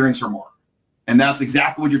experience her more. And that's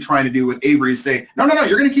exactly what you're trying to do with Avery, is say, no,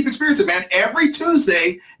 you're going to keep experiencing it, man. Every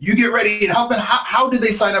Tuesday, you get ready. And how did they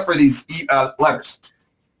sign up for these letters?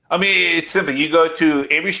 I mean, it's simple. You go to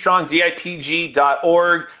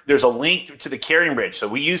averystrongdipg.org. There's a link to the Caring Bridge. So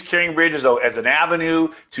we use Caring Bridge as an avenue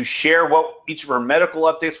to share what each of her medical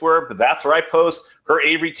updates were. But that's where I post her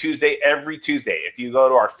Avery Tuesday every Tuesday. If you go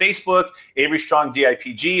to our Facebook, Avery Strong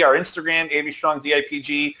DIPG, our Instagram, Avery Strong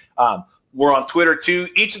DIPG, we're on Twitter too.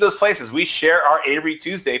 Each of those places, we share our Avery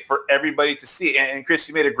Tuesday for everybody to see. And Chris,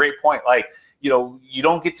 you made a great point. Like, you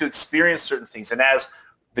don't get to experience certain things. And as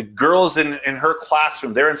the girls in her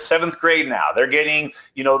classroom, they're in 7th grade now. They're getting,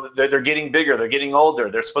 they're getting bigger. They're getting older.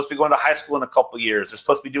 They're supposed to be going to high school in a couple of years. They're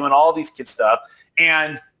supposed to be doing all these kid stuff.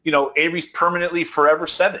 And, Avery's permanently forever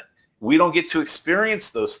 7. We don't get to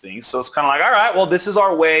experience those things. So it's kind of like, all right, well, this is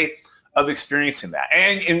our way of experiencing that.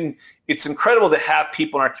 And it's incredible to have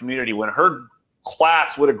people in our community. When her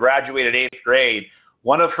class would have graduated 8th grade,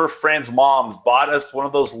 one of her friends' moms bought us one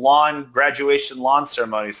of those graduation lawn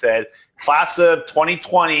ceremonies, said, class of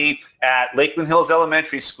 2020 at Lakeland Hills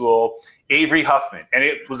Elementary School, Avery Huffman. And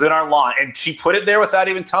it was in our lawn. And she put it there without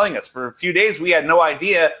even telling us. For a few days, we had no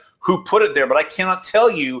idea who put it there. But I cannot tell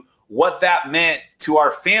you what that meant to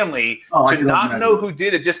our family to not know who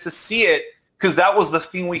did it, just to see it, because that was the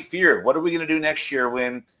thing we feared. What are we going to do next year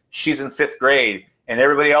when she's in 5th grade and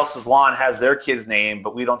everybody else's lawn has their kid's name,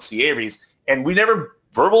 but we don't see Avery's? And we never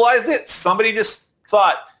verbalized it. Somebody just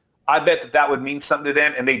thought, I bet that would mean something to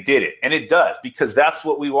them, and they did it. And it does, because that's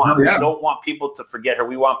what we want. We don't want people to forget her.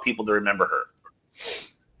 We want people to remember her.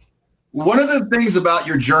 One of the things about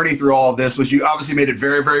your journey through all of this was you obviously made it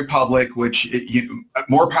very, very public, which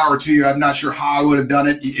more power to you. I'm not sure how I would have done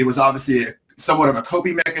it. It was obviously somewhat of a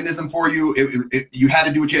coping mechanism for you. You had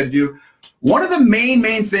to do what you had to do. One of the main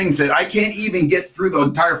things that I can't even get through the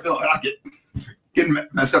entire film, I getting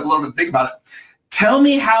messed up a little bit, think about it. Tell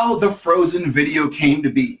me how the Frozen video came to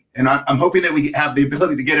be. And I'm hoping that we have the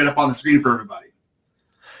ability to get it up on the screen for everybody.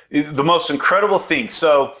 The most incredible thing.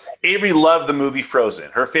 So Avery loved the movie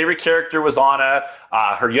Frozen. Her favorite character was Anna.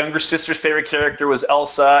 Her younger sister's favorite character was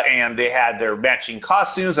Elsa. And they had their matching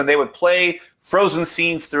costumes, and they would play Frozen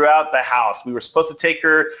scenes throughout the house. We were supposed to take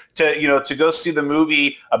her to go see the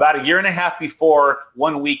movie about a year and a half before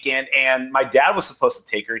one weekend, and my dad was supposed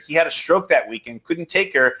to take her. He had a stroke that weekend, couldn't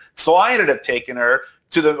take her, so I ended up taking her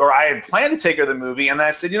I had planned to take her to the movie, and then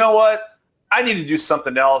I said, you know what? I need to do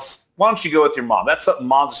something else. Why don't you go with your mom? That's something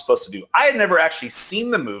moms are supposed to do. I had never actually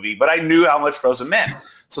seen the movie, but I knew how much Frozen meant.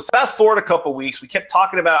 So fast forward a couple weeks, we kept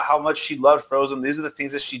talking about how much she loved Frozen. These are the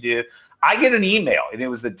things that she did. I get an email, and it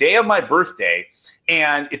was the day of my birthday,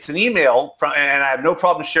 and it's an email from, and I have no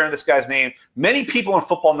problem sharing this guy's name. Many people in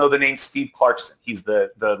football know the name Steve Clarkson. He's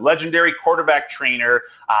the legendary quarterback trainer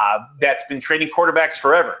that's been training quarterbacks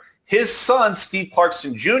forever. His son, Steve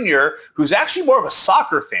Clarkson Jr., who's actually more of a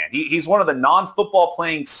soccer fan. He's one of the non-football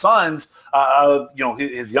playing sons of,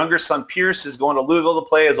 his younger son, Pierce, is going to Louisville to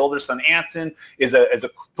play. His older son, Anton, is a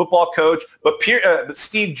football coach. But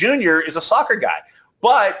Steve Jr. is a soccer guy.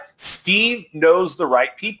 But Steve knows the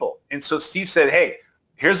right people. And so Steve said, hey,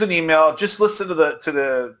 here's an email. Just listen to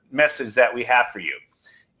the message that we have for you.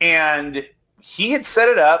 And he had set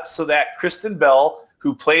it up so that Kristen Bell,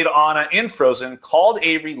 who played Anna in Frozen, called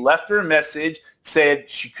Avery, left her a message, said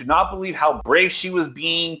she could not believe how brave she was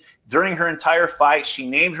being during her entire fight. She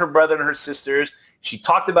named her brother and her sisters. She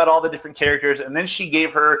talked about all the different characters, and then she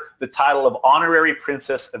gave her the title of Honorary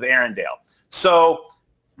Princess of Arendelle. So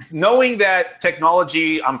knowing that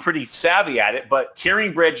technology, I'm pretty savvy at it, but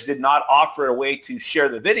CaringBridge did not offer a way to share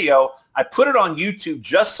the video. I put it on YouTube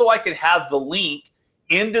just so I could have the link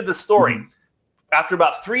into the story. Mm-hmm. After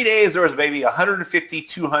about 3 days, there was maybe 150,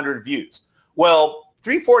 200 views. Well,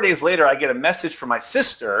 3-4 days later, I get a message from my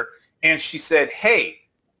sister, and she said, hey,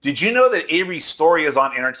 did you know that Avery's story is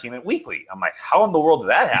on Entertainment Weekly? I'm like, how in the world did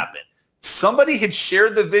that happen? Somebody had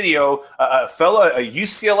shared the video. A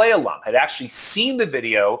UCLA alum, had actually seen the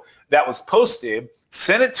video that was posted,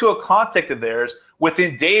 sent it to a contact of theirs.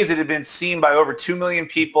 Within days, it had been seen by over 2 million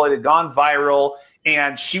people. It had gone viral.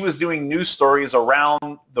 And she was doing news stories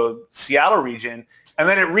around the Seattle region. And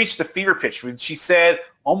then it reached a fever pitch when she said,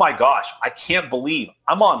 oh my gosh, I can't believe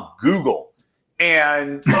I'm on Google.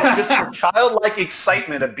 And just the childlike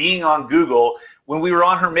excitement of being on Google. When we were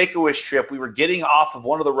on her Make-A-Wish trip, we were getting off of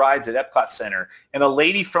one of the rides at Epcot Center, and a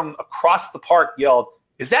lady from across the park yelled,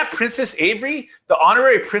 is that Princess Avery, the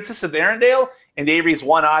Honorary Princess of Arendelle? And Avery's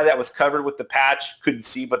one eye that was covered with the patch couldn't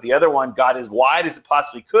see, but the other one got as wide as it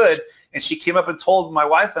possibly could. And she came up and told my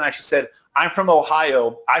wife and I, she said, I'm from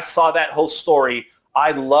Ohio. I saw that whole story.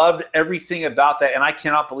 I loved everything about that, and I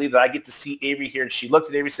cannot believe that I get to see Avery here. And she looked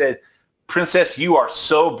at Avery and said, Princess, you are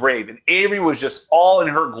so brave. And Avery was just all in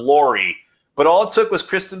her glory. But all it took was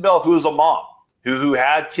Kristen Bell, who was a mom, who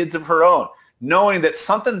had kids of her own, knowing that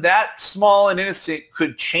something that small and innocent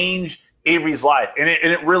could change Avery's life. And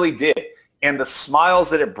it really did. And the smiles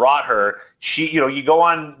that it brought her, you go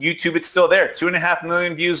on YouTube, it's still there. 2.5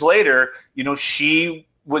 million views later, she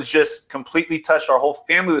was just completely touched. Our whole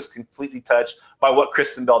family was completely touched by what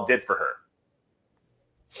Kristen Bell did for her.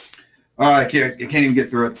 I can't even get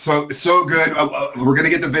through it. So good. We're going to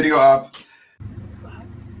get the video up.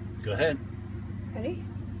 Go ahead. Ready?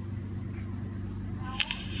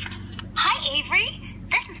 Hi, Avery.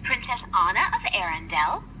 This is Princess Anna of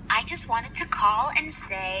Arendelle. I just wanted to call and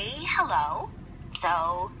say hello.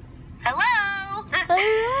 So, hello.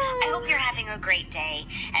 I hope you're having a great day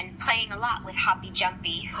and playing a lot with Hoppy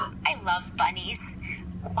Jumpy. I love bunnies.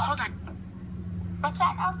 Hold on. What's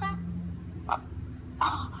that, Elsa?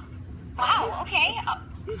 Oh, wow, okay.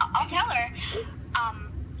 I'll tell her.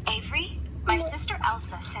 Avery, my sister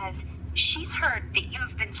Elsa says she's heard that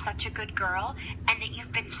you've been such a good girl and that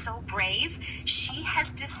you've been so brave. She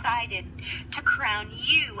has decided to crown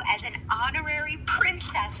you as an honorary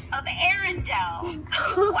princess of Arendelle.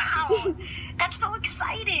 Wow, that's so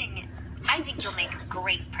exciting. I think you'll make a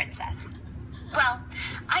great princess. Well,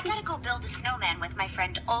 I gotta go build a snowman with my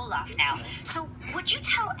friend Olaf now. So would you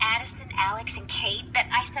tell Addison, Alex, and Kate that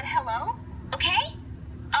I said hello? Okay?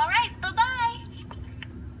 All right, bye-bye.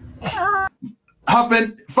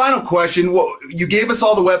 Huffman, final question. Well, you gave us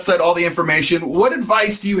all the website, all the information. What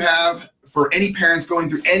advice do you have for any parents going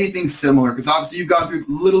through anything similar? Because obviously you've gone through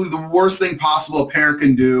literally the worst thing possible a parent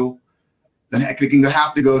can do, then heck, they can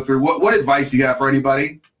have to go through. What advice do you have for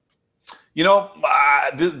anybody? You know,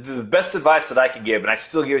 the best advice that I can give, and I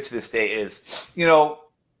still give it to this day, is, you know,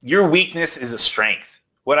 your weakness is a strength.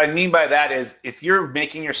 What I mean by that is if you're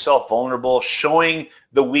making yourself vulnerable, showing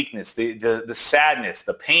the weakness, the sadness,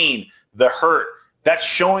 the pain, the hurt, that's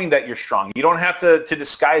showing that you're strong. You don't have to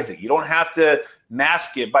disguise it. You don't have to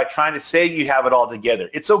mask it by trying to say you have it all together.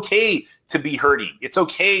 It's okay to be hurting. It's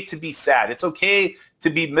okay to be sad. It's okay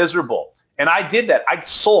to be miserable. And I did that. I'd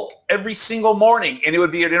sulk every single morning, and it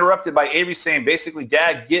would be interrupted by Avery saying, basically,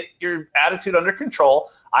 Dad, get your attitude under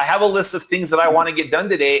control. I have a list of things that I want to get done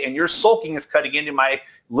today, and your sulking is cutting into my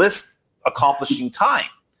list accomplishing time.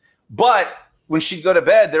 But when she'd go to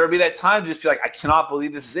bed, there would be that time to just be like, I cannot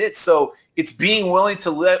believe this is it. So it's being willing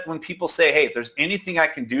to when people say, hey, if there's anything I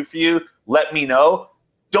can do for you, let me know.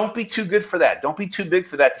 Don't be too good for that. Don't be too big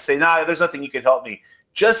for that to say, nah, there's nothing you can help me.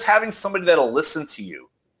 Just having somebody that'll listen to you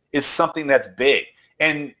is something that's big.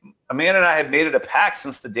 And Amanda and I have made it a pact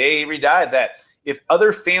since the day Avery died that if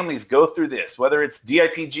other families go through this, whether it's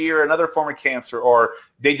DIPG or another form of cancer, or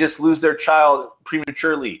they just lose their child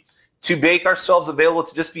prematurely, to make ourselves available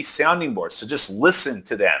to just be sounding boards, to just listen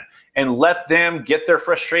to them and let them get their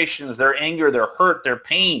frustrations, their anger, their hurt, their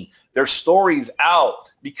pain, their stories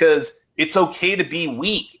out, because it's okay to be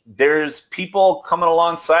weak. There's people coming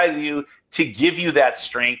alongside of you to give you that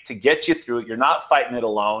strength, to get you through it. You're not fighting it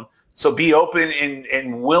alone. So be open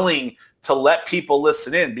and willing to let people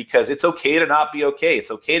listen in, because it's okay to not be okay. It's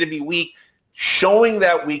okay to be weak. Showing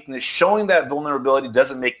that weakness, showing that vulnerability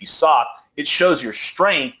doesn't make you soft. It shows your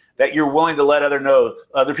strength, that you're willing to let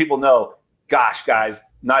other people know, gosh, guys,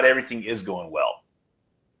 not everything is going well.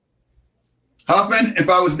 Huffman, if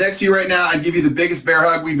I was next to you right now, I'd give you the biggest bear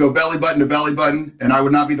hug. We'd go belly button to belly button, and I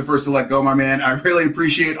would not be the first to let go, my man. I really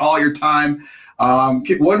appreciate all your time. One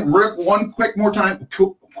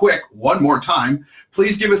more time.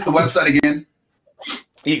 Please give us the website again.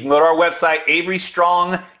 You can go to our website,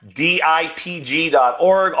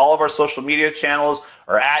 averystrongdipg.org. All of our social media channels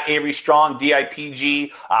are at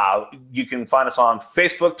averystrongdipg. You can find us on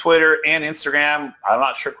Facebook, Twitter, and Instagram. I'm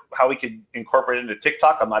not sure how we could incorporate it into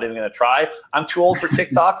TikTok. I'm not even going to try. I'm too old for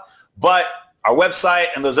TikTok. But our website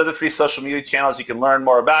and those other 3 social media channels, you can learn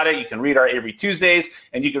more about it. You can read our Avery Tuesdays,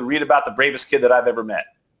 and you can read about the bravest kid that I've ever met.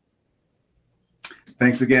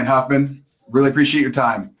 Thanks again, Huffman. Really appreciate your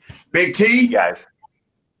time. Big T. Guys.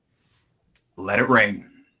 Let it rain.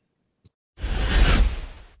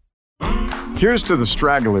 Here's to the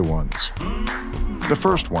straggly ones. The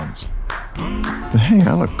first ones. The hey,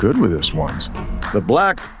 I look good with this ones. The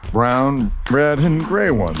black, brown, red, and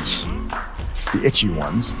gray ones. The itchy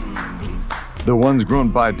ones. The ones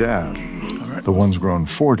grown by Dad. The ones grown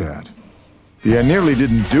for Dad. The I nearly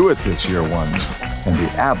didn't do it this year ones. And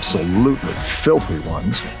the absolutely filthy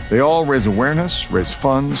ones. They all raise awareness, raise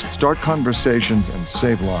funds, start conversations, and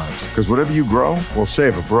save lives. Because whatever you grow will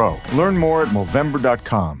save a bro. Learn more at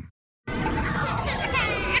Movember.com.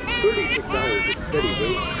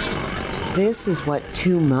 This is what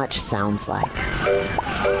too much sounds like.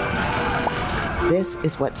 This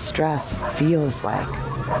is what stress feels like.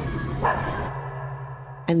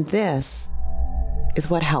 And this is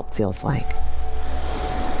what help feels like.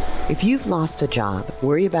 If you've lost a job,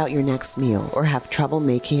 worry about your next meal, or have trouble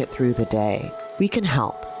making it through the day, we can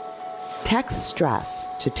help. Text STRESS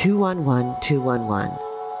to 211211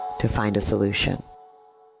 to find a solution.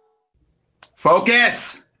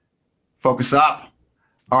 Focus. Focus up.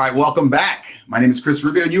 All right, welcome back. My name is Chris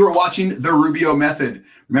Rubio, and you are watching The Rubio Method.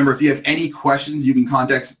 Remember, if you have any questions, you can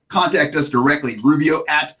contact us directly,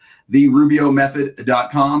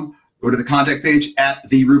 rubio@therubiomethod.com. Go to the contact page at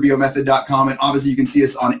therubiomethod.com, and obviously you can see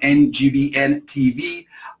us on NGBN TV,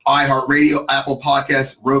 iHeartRadio, Apple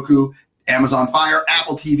Podcasts, Roku, Amazon Fire,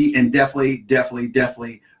 Apple TV, and definitely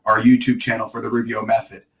our YouTube channel for The Rubio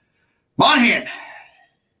Method. Monahan,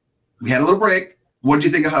 we had a little break. What did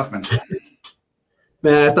you think of Huffman?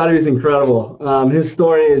 Man, I thought he was incredible. His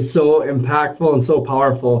story is so impactful and so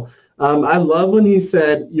powerful. I love when he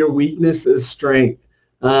said, your weakness is strength.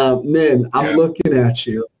 Min, I'm looking at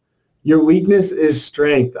you. Your weakness is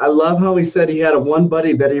strength. I love how he said he had one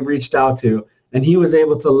buddy that he reached out to, and he was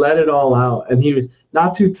able to let it all out. And he was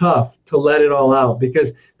not too tough to let it all out.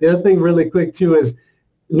 Because the other thing really quick, too, is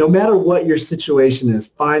no matter what your situation is,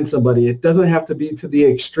 find somebody. It doesn't have to be to the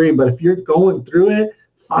extreme, but if you're going through it,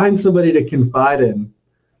 find somebody to confide in.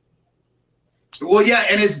 Well, yeah,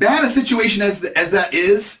 and as bad a situation as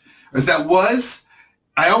that was,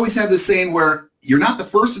 I always have this saying where you're not the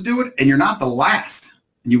first to do it, and you're not the last,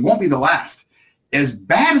 and you won't be the last. As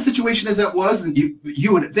bad a situation as that was, and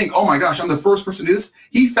you would think, oh my gosh, I'm the first person to do this.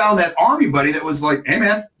 He found that army buddy that was like, hey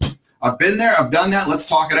man, I've been there, I've done that. Let's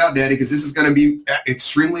talk it out, Daddy, because this is going to be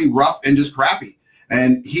extremely rough and just crappy.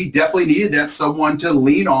 And he definitely needed that someone to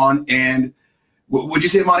lean on and, would you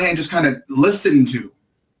say, Monahan, just kind of listen to?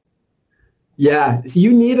 Yeah, so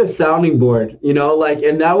you need a sounding board, and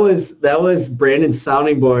that was Brandon's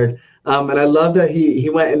sounding board. And I love that he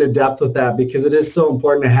went into depth with that, because it is so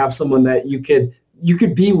important to have someone that you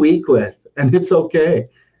could be weak with, and it's okay.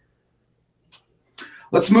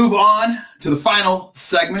 Let's move on to the final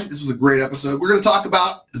segment. This was a great episode. We're going to talk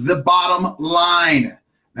about the bottom line.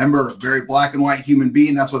 Remember, a very black and white human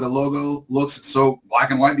being. That's why the logo looks so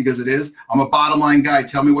black and white, because it is. I'm a bottom line guy.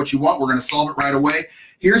 Tell me what you want. We're going to solve it right away.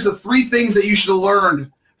 Here's the 3 things that you should have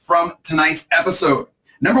learned from tonight's episode.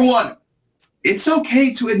 Number 1, it's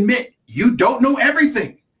okay to admit you don't know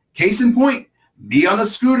everything. Case in point, me on the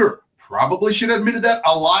scooter. Probably should have admitted that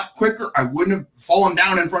a lot quicker. I wouldn't have fallen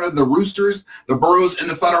down in front of the Roosters, the Burrows, and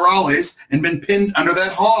the Federales and been pinned under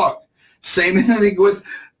that hog. Same thing with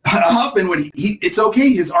Huffman. When it's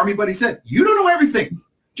okay, his army buddy said, you don't know everything.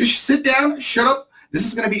 Just sit down, shut up. This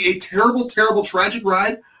is going to be a terrible, terrible, tragic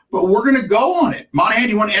ride, but we're going to go on it. Monahan, do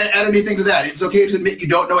you want to add anything to that? It's okay to admit you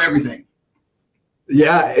don't know everything.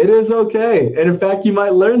 Yeah, it is okay. And in fact, you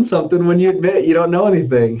might learn something when you admit you don't know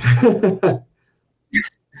anything.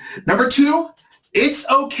 Number 2, it's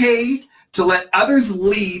okay to let others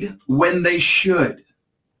lead when they should.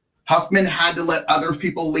 Huffman had to let other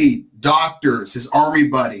people lead. Doctors, his army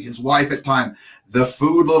buddy, his wife at time, the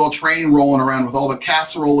food little train rolling around with all the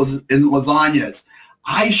casseroles and lasagnas.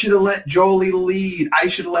 I should have let Jolie lead. I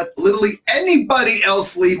should have let literally anybody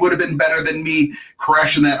else lead. Would have been better than me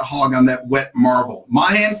crashing that hog on that wet marble.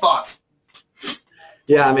 Monahan, thoughts?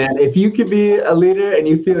 Yeah, man, if you could be a leader and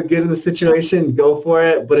you feel good in the situation, go for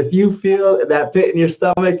it. But if you feel that pit in your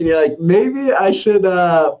stomach and you're like, maybe I should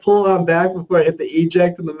pull on back before I hit the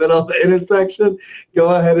eject in the middle of the intersection,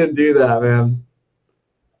 go ahead and do that, man.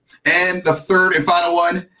 And the 3rd and final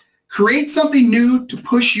one, create something new to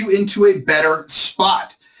push you into a better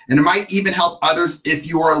spot. And it might even help others if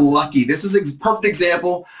you are lucky. This is a perfect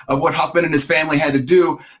example of what Huffman and his family had to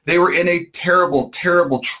do. They were in a terrible,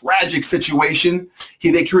 terrible, tragic situation.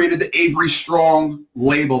 They created the Avery Strong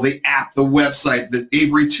label, the app, the website, the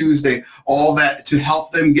Avery Tuesday, all that to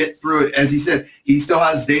help them get through it. As he said, he still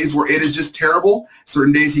has days where it is just terrible.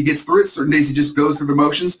 Certain days he gets through it. Certain days he just goes through the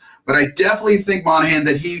motions. But I definitely think, Monahan,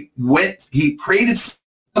 that he created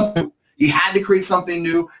something. He had to create something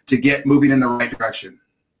new to get moving in the right direction.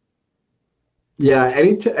 Yeah,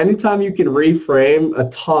 anytime you can reframe a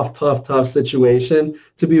tough situation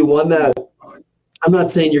to be one that, I'm not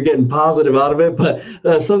saying you're getting positive out of it, but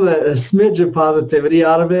a smidge of positivity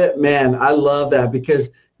out of it, man, I love that, because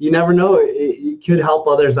you never know, it could help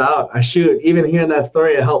others out. Even hearing that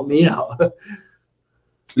story, it helped me out.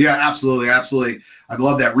 Yeah, absolutely. I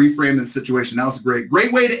love that. Reframe the situation. That was a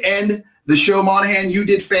great way to end the show, Monahan. You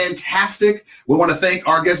did fantastic. We want to thank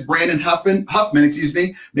our guest, Brandon Huffman.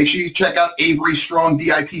 Make sure you check out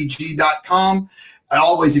AveryStrongDIPG.com.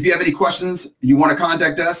 Always, if you have any questions, you want to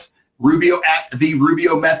contact us,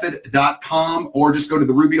 Rubio@TheRubioMethod.com, or just go to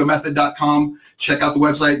TheRubioMethod.com. Check out the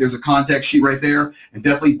website. There's a contact sheet right there. And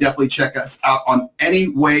definitely check us out on any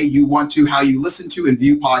way you want to, how you listen to and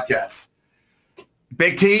view podcasts.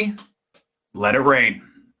 Big T, let it rain.